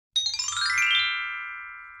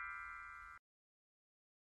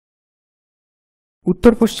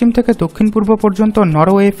उत्तर पश्चिम থেকে দক্ষিণ পূর্ব পর্যন্ত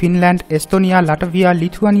Norway, Finland, Estonia, Latvia,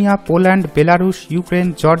 Lithuania, Poland, Belarus, Ukraine,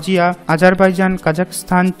 Georgia, Azerbaijan,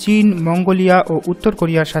 Kazakhstan, চীন, মঙ্গোলিয়া ও উত্তর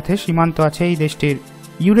কোরিয়ার সাথে সীমান্ত আছে এই দেশটির।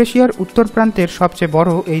 ইউরেশিয়ার উত্তর প্রান্তের সবচেয়ে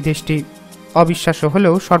বড় এই দেশটি। অবিশ্বাস্য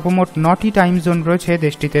হলেও সর্বমোট 9টি টাইম জোন রয়েছে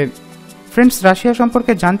দেশটিতে। ফ্রেন্ডস, রাশিয়া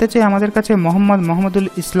সম্পর্কে জানতে চেয়ে আমাদের কাছে মোহাম্মদুল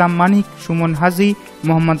ইসলাম মানিক, সুমন হাজি,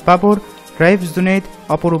 মোহাম্মদ বাবর, রাইফ জুনেদ,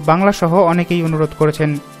 অপরূপ বাংলা সহ অনেকেই অনুরোধ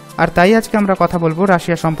করেছেন। আর তাই আজকে আমরা কথা বলবো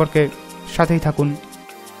রাশিয়া সম্পর্কে। সাথেই থাকুন।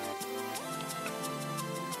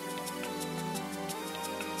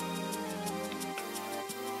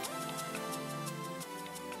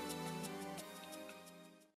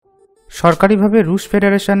 সরকারিভাবে রুশ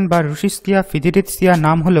ফেডারেশন বা রুশিস্তিয়া ফিদিরিৎসিয়া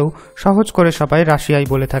নাম হলেও সহজ করে সবাই রাশিয়াই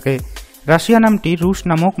বলে থাকে। রাশিয়া নামটি রুশ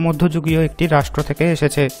নামক মধ্যযুগীয় একটি রাষ্ট্র থেকে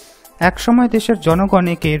এসেছে। একসময় দেশের জনগণ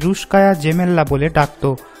একে রুশকায়া জেমেল্লা বলে ডাকত,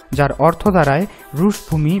 যার অর্থ দাঁড়ায় রুশ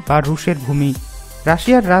ভূমি বা রুশের ভূমি।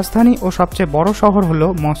 রাশিয়ার রাজধানী ও সবচেয়ে বড় শহর হল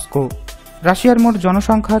মস্কো। রাশিয়ার মোট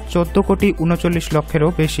জনসংখ্যা 14,39,00,000-এরও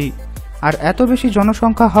বেশি। আর এত বেশি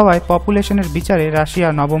জনসংখ্যা হওয়ায় পপুলেশনের বিচারে রাশিয়া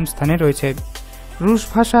 9ম স্থানে রয়েছে। রুশ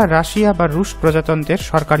ভাষা রাশিয়া বা রুশ প্রজাতন্ত্রের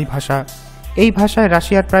সরকারি ভাষা। এই ভাষায়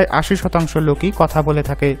রাশিয়ার প্রায় 80% লোকই কথা বলে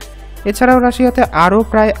থাকে। এছাড়াও রাশিয়াতে আরও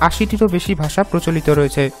প্রায় 80টিরও বেশি ভাষা প্রচলিত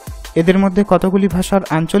রয়েছে। এদের মধ্যে কতগুলি ভাষার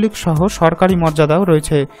আঞ্চলিক সহ সরকারি মর্যাদাও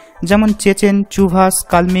রয়েছে, যেমন চেচেন, চুভাস,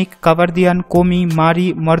 কালমিক, কাভার্দিয়ান, কোমি, মারি,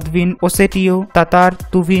 মর্দভিন, ওসেটিয়, তাতার,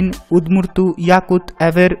 তুভিন, উদমুর্তু, ইয়াকুত,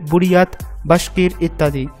 অ্যাভের, বুরিয়াত, বাশকির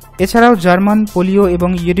ইত্যাদি। এছাড়াও জার্মান, পোলীয় এবং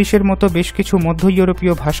ইয়েডিশের মতো বেশ কিছু মধ্য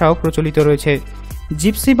ইউরোপীয় ভাষাও প্রচলিত রয়েছে।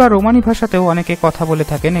 জিপসি বা রোমানি ভাষাতেও অনেকে কথা বলে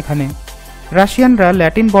থাকেন এখানে। রাশিয়ানরা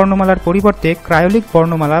ল্যাটিন বর্ণমালার পরিবর্তে ক্রায়োলিক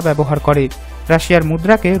বর্ণমালা ব্যবহার করে। রাশিয়ার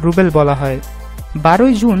মুদ্রাকে রুবেল বলা হয়।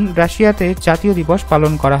 12ই জুন রাশিয়াতে জাতীয় দিবস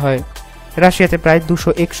পালন করা হয়। রাশিয়াতে প্রায়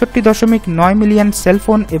 261.9 মিলিয়ন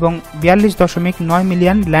সেলফোন এবং 42.9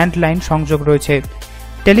 মিলিয়ন ল্যান্ডলাইন সংযোগ রয়েছে।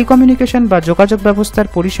 টেলিকমিউনিকেশন বা যোগাযোগ ব্যবস্থার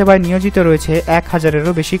পরিষেবায় নিয়োজিত রয়েছে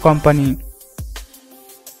 1000-এরও বেশি কোম্পানি।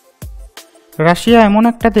 রাশিয়া এমন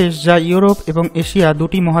একটা দেশ যা ইউরোপ এবং এশিয়া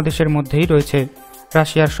দুটি মহাদেশের মধ্যেই রয়েছে।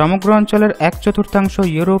 রাশিয়ার সমগ্র অঞ্চলের 1/4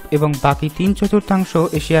 ইউরোপ এবং বাকি 3/4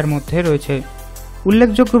 এশিয়ার মধ্যে রয়েছে।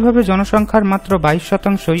 উল্লেখযোগ্যভাবে জনসংখ্যার মাত্র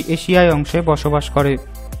 22% এশিয়ায় অংশে বসবাস করে।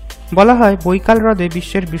 বলা হয় বৈকাল হ্রদে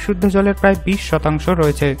বিশ্বের বিশুদ্ধ জলের প্রায় 20%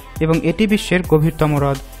 রয়েছে এবং এটি বিশ্বের গভীরতম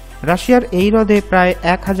হ্রদ। রাশিয়ার এই হ্রদে প্রায়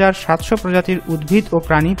 1700 প্রজাতির উদ্ভিদ ও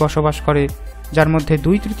প্রাণী বসবাস করে, যার মধ্যে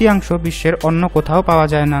 2/3 বিশ্বের অন্য কোথাও পাওয়া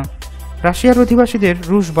যায় না। রাশিয়ার অধিবাসীদের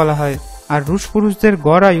রুশ বলা হয়, আর রুশ পুরুষদের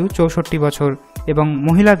গড় আয়ু 64 বছর এবং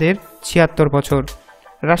মহিলাদের 76 বছর।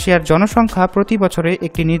 রাশিয়ার জনসংখ্যা প্রতি বছরে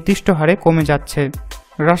একটি নির্দিষ্ট হারে কমে যাচ্ছে।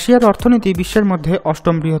 রাশিয়ার অর্থনীতি বিশ্বের মধ্যে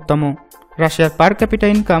 8ম বৃহত্তম। রাশিয়ার পার ক্যাপিটা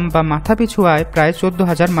ইনকাম বা মাথাপিছু আয় প্রায়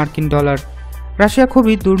 $14,000। রাশিয়া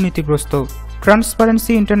খুবই দুর্নীতিগ্রস্ত।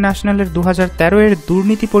 ট্রান্সপারেন্সি ইন্টারন্যাশনালের 2013-এর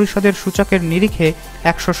দুর্নীতি পরিষদের সূচকের নিরিখে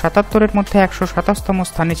 177-এর মধ্যে 127তম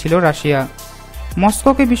স্থানে ছিল রাশিয়া।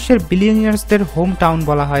 মস্কোকে বিশ্বের বিলিয়নিয়ার্সদের হোম টাউন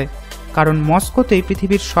বলা হয়, কারণ মস্কোতেই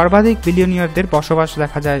পৃথিবীর সর্বাধিক বিলিয়নিয়ারদের বসবাস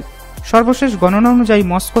দেখা যায়। সর্বশেষ গণনা অনুযায়ী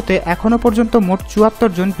মস্কোতে এখনও পর্যন্ত মোট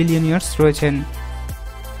 74 জন বিলিয়নিয়ার্স রয়েছেন।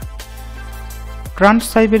 ট্রান্স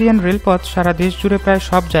সাইবেরিয়ান রেলপথ সারা দেশ জুড়ে প্রায়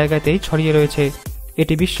সব জায়গাতেই ছড়িয়ে রয়েছে।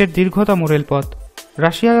 এটি বিশ্বের দীর্ঘতম রেলপথ।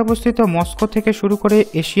 রাশিয়ায় অবস্থিত মস্কো থেকে শুরু করে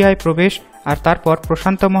এশিয়ায় প্রবেশ আর তারপর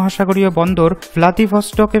প্রশান্ত মহাসাগরীয় বন্দর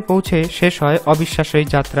ভ্লাদিভস্টকে পৌঁছে শেষ হয় অবিশ্বাস্য এই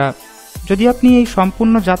যাত্রা। যদি আপনি এই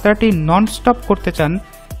সম্পূর্ণ যাত্রাটি নন স্টপ করতে চান,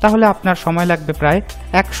 তাহলে আপনার সময় লাগবে প্রায়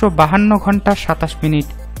 152 ঘন্টা 27 মিনিট।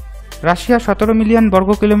 রাশিয়া 17 মিলিয়ন বর্গ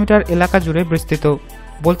কিলোমিটার এলাকা জুড়ে বিস্তৃত,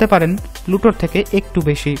 বলতে পারেন প্লুটোর থেকে একটু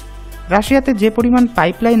বেশি। রাশিয়াতে যে পরিমাণ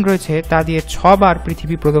পাইপলাইন রয়েছে তা দিয়ে 6 বার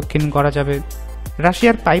পৃথিবী প্রদক্ষিণ করা যাবে।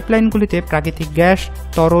 রাশিয়ার পাইপলাইনগুলিতে প্রাকৃতিক গ্যাস,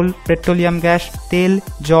 তরল, পেট্রোলিয়াম গ্যাস, তেল,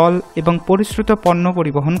 জল এবং পরিশ্রুত পণ্য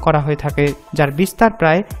পরিবহন করা হয়ে থাকে, যার বিস্তার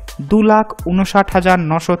প্রায়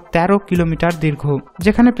 2,59,913 কিলোমিটার দীর্ঘ,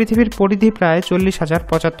 যেখানে পৃথিবীর পরিধি প্রায়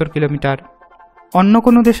 40,075 কিলোমিটার। অন্য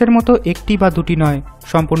কোনো দেশের মতো একটি বা দুটি নয়,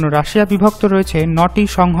 সম্পূর্ণ রাশিয়া বিভক্ত রয়েছে 9টি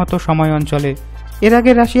সংহত সময় অঞ্চলে। এর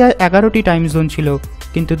আগে রাশিয়ায় 11টি টাইম জোন ছিল,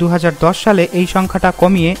 কিন্তু 2010 সালে এই সংখ্যাটা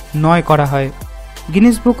কমিয়ে 9 করা হয়।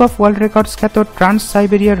 Guinness book of world records খ্যাত ট্রান্স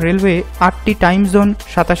সাইবেরিয়ান রেলওয়ে 8টি টাইম জোন,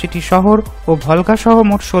 87টি শহর ও ভলগা সহ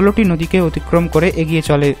মোট 16টি নদীকে অতিক্রম করে এগিয়ে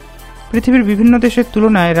চলে। পৃথিবীর বিভিন্ন দেশের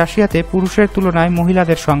তুলনায় রাশিয়াতে পুরুষের তুলনায়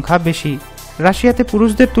মহিলাদের সংখ্যা বেশি। রাশিয়াতে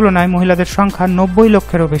পুরুষদের তুলনায় মহিলাদের সংখ্যা 90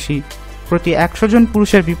 লক্ষেরও বেশি। প্রতি 100 জন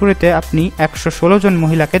পুরুষের বিপরীতে আপনি 116 জন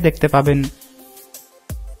মহিলাকে দেখতে পাবেন।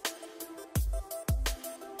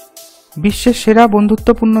 বিশ্বের সেরা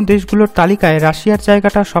বন্ধুত্বপূর্ণ দেশগুলোর তালিকায় রাশিয়ার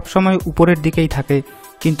জায়গাটা সবসময় উপরের দিকেই থাকে,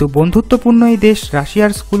 কিন্তু বন্ধুত্বপূর্ণ এই দেশ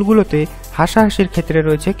রাশিয়ার স্কুলগুলোতে হাসাহাসির ক্ষেত্রে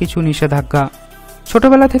রয়েছে কিছু নিষেধাজ্ঞা।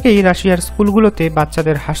 ছোটবেলা থেকেই রাশিয়ার স্কুলগুলোতে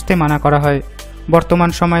বাচ্চাদের হাসতে মানা করা হয়। বর্তমান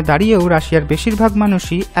সময়ে দাঁড়িয়েও রাশিয়ার বেশিরভাগ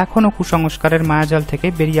মানুষই এখনও কুসংস্কারের মায়াজাল থেকে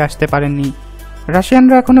বেরিয়ে আসতে পারেননি।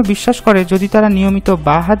 রাশিয়ানরা এখনও বিশ্বাস করে যদি তারা নিয়মিত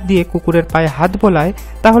বাঁ হাত দিয়ে কুকুরের পায়ে হাত বোলায়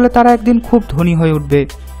তাহলে তারা একদিন খুব ধনী হয়ে উঠবে।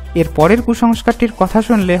 এর পরের কুসংস্কারটির কথা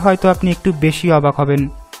শুনলে হয়তো আপনি একটু বেশি অবাক হবেন।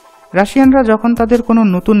 রাশিয়ানরা যখন তাদের কোনো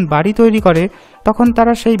নতুন বাড়ি তৈরি করে তখন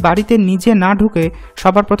তারা সেই বাড়িতে নিজে না ঢুকে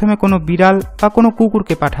সবার প্রথমে কোনো বিড়াল বা কোনো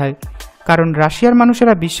কুকুরকে পাঠায়, কারণ রাশিয়ার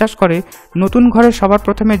মানুষেরা বিশ্বাস করে নতুন ঘরে সবার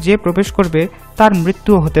প্রথমে যে প্রবেশ করবে তার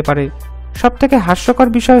মৃত্যুও হতে পারে। সবথেকে হাস্যকর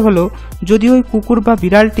বিষয় হলো যদি ওই কুকুর বা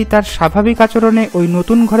বিড়ালটি তার স্বাভাবিক আচরণে ওই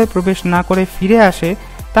নতুন ঘরে প্রবেশ না করে ফিরে আসে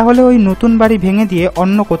তাহলে ওই নতুন বাড়ি ভেঙে দিয়ে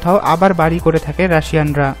অন্য কোথাও আবার বাড়ি করে থাকে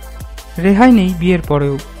রাশিয়ানরা। রেহাই নেই বিয়ের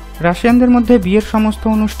পরেও। রাশিয়ানদের মধ্যে বিয়ের সমস্ত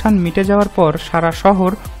অনুষ্ঠান মিটে যাওয়ার পর সারা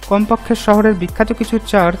শহর, কমপক্ষে শহরের বিখ্যাত কিছু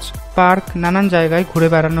চার্চ, পার্ক, নানান জায়গায় ঘুরে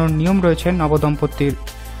বেড়ানোর নিয়ম রয়েছে নবদম্পতির।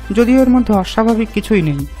 যদিও এর মধ্যে অস্বাভাবিক কিছুই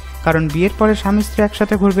নেই, কারণ বিয়ের পরে স্বামী স্ত্রী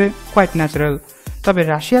একসাথে ঘুরবে, কোয়াইট ন্যাচারাল। তবে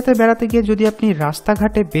রাশিয়াতে বেড়াতে গিয়ে যদি আপনি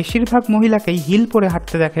রাস্তাঘাটে বেশিরভাগ মহিলাকেই হিল পরে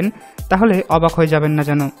হাঁটতে দেখেন তাহলে অবাক হয়ে যাবেন না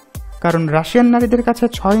যেন, কারণ রাশিয়ান নারীদের কাছে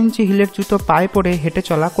 6 ইঞ্চি হিলের জুতো পায়ে পরে হেঁটে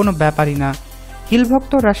চলা কোনো ব্যাপারই না।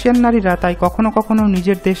 হিলভক্ত রাশিয়ান নারীরা তাই কখনো কখনো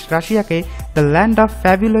নিজের দেশ রাশিয়াকে the land of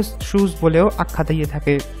fabulous shoes বলেও আখ্যা দিয়ে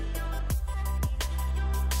থাকে।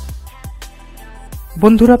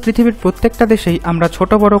 বন্ধুরা, পৃথিবীর প্রত্যেকটা দেশেই আমরা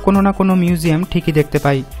ছোট বড় কোনো না কোনো মিউজিয়াম ঠিকই দেখতে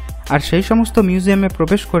পাই, আর সেই সমস্ত মিউজিয়ামে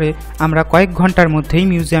প্রবেশ করে আমরা কয়েক ঘন্টার মধ্যেই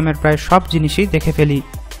মিউজিয়ামের প্রায় সব জিনিসই দেখে ফেলি।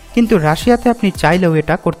 কিন্তু রাশিয়াতে আপনি চাইলেও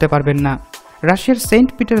এটা করতে পারবেন না। রাশিয়ার সেন্ট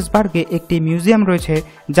পিটার্সবার্গে একটি মিউজিয়াম রয়েছে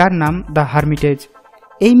যার নাম দ্য হারমিটেজ।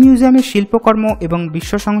 এই মিউজিয়ামে শিল্পকর্ম এবং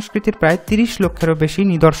বিশ্ব সংস্কৃতির প্রায় 30 লক্ষেরও বেশি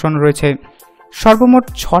নিদর্শন রয়েছে। সর্বমোট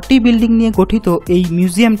 6টি বিল্ডিং নিয়ে গঠিত এই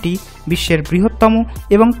মিউজিয়ামটি বিশ্বের বৃহত্তম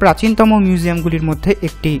এবং প্রাচীনতম মিউজিয়ামগুলির মধ্যে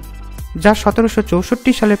একটি, যা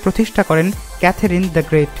 1764 সালে প্রতিষ্ঠা করেন ক্যাথেরিন দ্য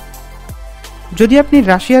গ্রেট। যদি আপনি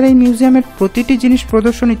রাশিয়ার এই মিউজিয়ামের প্রতিটি জিনিস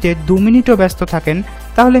প্রদর্শনীতে 2 মিনিটও ব্যস্ত থাকেন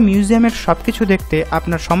তাহলে মিউজিয়ামের সবকিছু দেখতে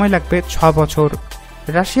আপনার সময় লাগবে 6 বছর।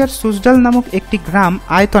 রাশিয়ার সুজডাল নামক একটি গ্রাম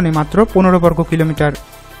আয়তনে মাত্র 15 বর্গ কিলোমিটার,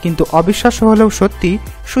 কিন্তু অবিশ্বাস্য হলেও সত্যি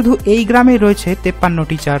শুধু এই গ্রামেই রয়েছে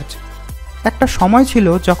 53টি চার্চ। একটা সময় ছিল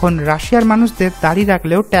যখন রাশিয়ার মানুষদের দাড়ি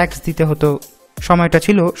রাখলেও ট্যাক্স দিতে হতো। সময়টা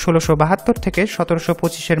ছিল 1672 থেকে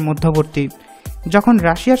 1725-এর মধ্যবর্তী, যখন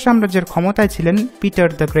রাশিয়ার সাম্রাজ্যের ক্ষমতায় ছিলেন পিটার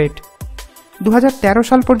দ্য গ্রেট। 2013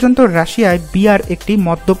 সাল পর্যন্ত রাশিয়ায় বিয়ার একটি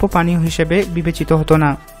মদ্যপ পানীয় হিসেবে বিবেচিত হতো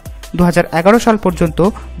না। 2011 সাল পর্যন্ত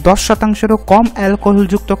 10%-এরও কম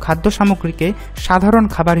অ্যালকোহলযুক্ত খাদ্য সামগ্রীকে সাধারণ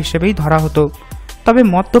খাবার হিসেবেই ধরা হতো। তবে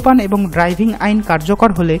মদ্যপান এবং ড্রাইভিং আইন কার্যকর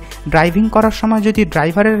হলে ড্রাইভিং করার সময় যদি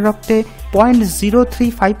ড্রাইভারের রক্তে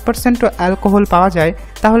 0.035% অ্যালকোহল পাওয়া যায়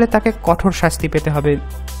তাহলে তাকে কঠোর শাস্তি পেতে হবে।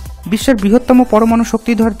 বিশ্বের বৃহত্তম পরমাণু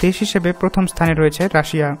শক্তিধর দেশ হিসেবে প্রথম স্থানে রয়েছে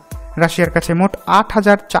রাশিয়া। রাশিয়ার কাছে মোট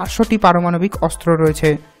 8400টি পারমাণবিক অস্ত্র রয়েছে,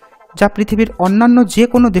 যা পৃথিবীর অন্যান্য যে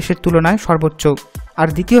কোনো দেশের তুলনায় সর্বোচ্চ। আর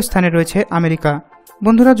দ্বিতীয় স্থানে রয়েছে আমেরিকা।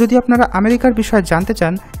 বন্ধুরা, যদি আপনারা আমেরিকার বিষয়ে জানতে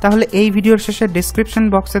চান তাহলে এই ভিডিওর শেষে ডেসক্রিপশন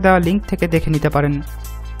বক্সে দেওয়া লিঙ্ক থেকে দেখে নিতে পারেন।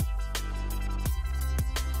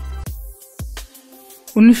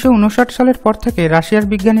 1959 সালের পর থেকে রাশিয়ার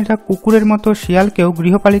বিজ্ঞানীরা কুকুরের মতো শিয়ালকেও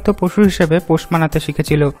গৃহপালিত পশু হিসেবে পোষ মানাতে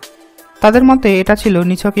শিখেছিল। তাদের মতে এটা ছিল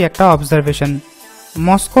নিছকই একটা অবজারভেশন।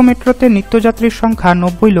 মস্কো মেট্রোতে নিত্যযাত্রীর সংখ্যা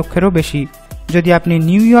 90 লক্ষেরও বেশি। যদি আপনি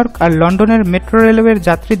নিউ ইয়র্ক আর লন্ডনের মেট্রো রেলওয়ের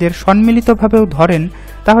যাত্রীদের সম্মিলিতভাবেও ধরেন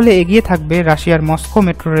তাহলে এগিয়ে থাকবে রাশিয়ার মস্কো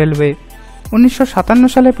মেট্রো রেলওয়ে। 1957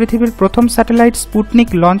 সালে পৃথিবীর প্রথম স্যাটেলাইট স্পুটনিক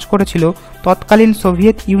লঞ্চ করেছিল তৎকালীন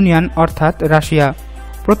সোভিয়েত ইউনিয়ন অর্থাৎ রাশিয়া।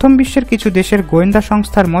 প্রথম বিশ্বের কিছু দেশের গোয়েন্দা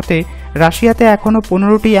সংস্থার মতে রাশিয়াতে এখনও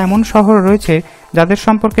 15টি এমন শহর রয়েছে যাদের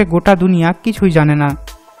সম্পর্কে গোটা দুনিয়া কিছুই জানে না।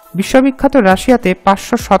 বিশ্ববিখ্যাত রাশিয়াতে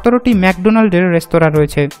 517টি ম্যাকডোনাল্ডের রেস্তোরাঁ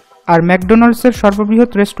রয়েছে, আর ম্যাকডোনাল্ডসের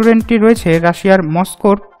সর্ববৃহৎ রেস্টুরেন্টটি রয়েছে রাশিয়ার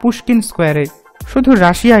মস্কোর পুশকিন স্কোয়ারে। শুধু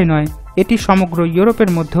রাশিয়াই নয়, এটি সমগ্র ইউরোপের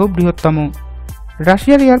মধ্যেও বৃহত্তম।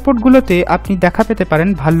 রাশিয়ার এয়ারপোর্টগুলোতে আপনি দেখা পেতে পারেন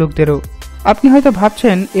ভাল্লুকদেরও। আপনি হয়তো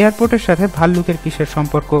ভাবছেন এয়ারপোর্টের সাথে ভাল্লুকের কিসের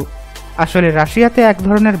সম্পর্ক। আসলে রাশিয়াতে এক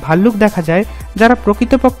ধরনের ভাল্লুক দেখা যায় যারা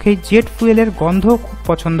প্রকৃতপক্ষে জেট ফুয়েলের গন্ধ খুব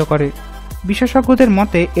পছন্দ করে। বিশেষজ্ঞদের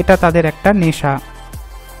মতে এটা তাদের একটা নেশা।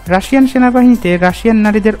 রাশিয়ান সেনাবাহিনীতে রাশিয়ান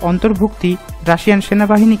নারীদের অন্তর্ভুক্তি রাশিয়ান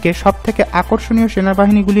সেনাবাহিনীকে সবথেকে আকর্ষণীয়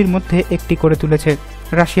সেনাবাহিনীগুলির মধ্যে একটি করে তুলেছে।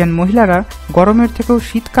 রাশিয়ান মহিলারা গরমের থেকেও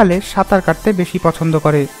শীতকালে সাঁতার কাটতে বেশি পছন্দ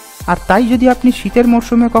করে, আর তাই যদি আপনি শীতের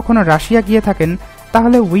মরশুমে কখনো রাশিয়া গিয়ে থাকেন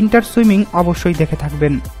তাহলে উইন্টার সুইমিং অবশ্যই দেখে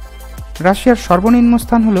থাকবেন। রাশিয়ার সর্বনিম্ন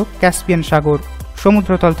স্থান হল ক্যাসপিয়ান সাগর,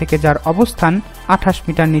 সমুদ্রতল থেকে যার অবস্থান 28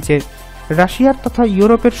 মিটার নিচে। রাশিয়ার তথা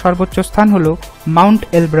ইউরোপের সর্বোচ্চ স্থান হল মাউন্ট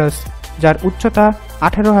এলব্রাস, যার উচ্চতা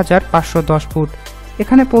 18,510 ফুট।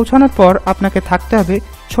 এখানে পৌঁছানোর পর আপনাকে থাকতে হবে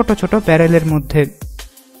ছোট ছোট ব্যারেলের মধ্যে।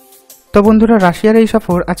 তো বন্ধুরা, রাশিয়ার এই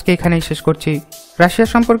সফর আজকে এখানেই শেষ করছি। রাশিয়া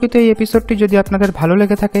সম্পর্কিত এই এপিসোডটি যদি আপনাদের ভালো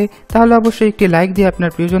লেগে থাকে তাহলে অবশ্যই একটি লাইক দিয়ে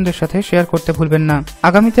আপনার প্রিয়জনদের সাথে শেয়ার করতে ভুলবেন না।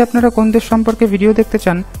 আগামীতে আপনারা কোন দেশ সম্পর্কে ভিডিও দেখতে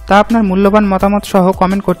চান তা আপনার মূল্যবান মতামত সহ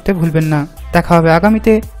কমেন্ট করতে ভুলবেন না। দেখা হবে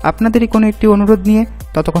আগামীতে আপনাদেরই কোনো একটি অনুরোধ নিয়ে।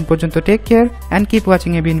 ততক্ষণ পর্যন্ত take care and keep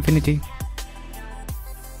watching AB infinity.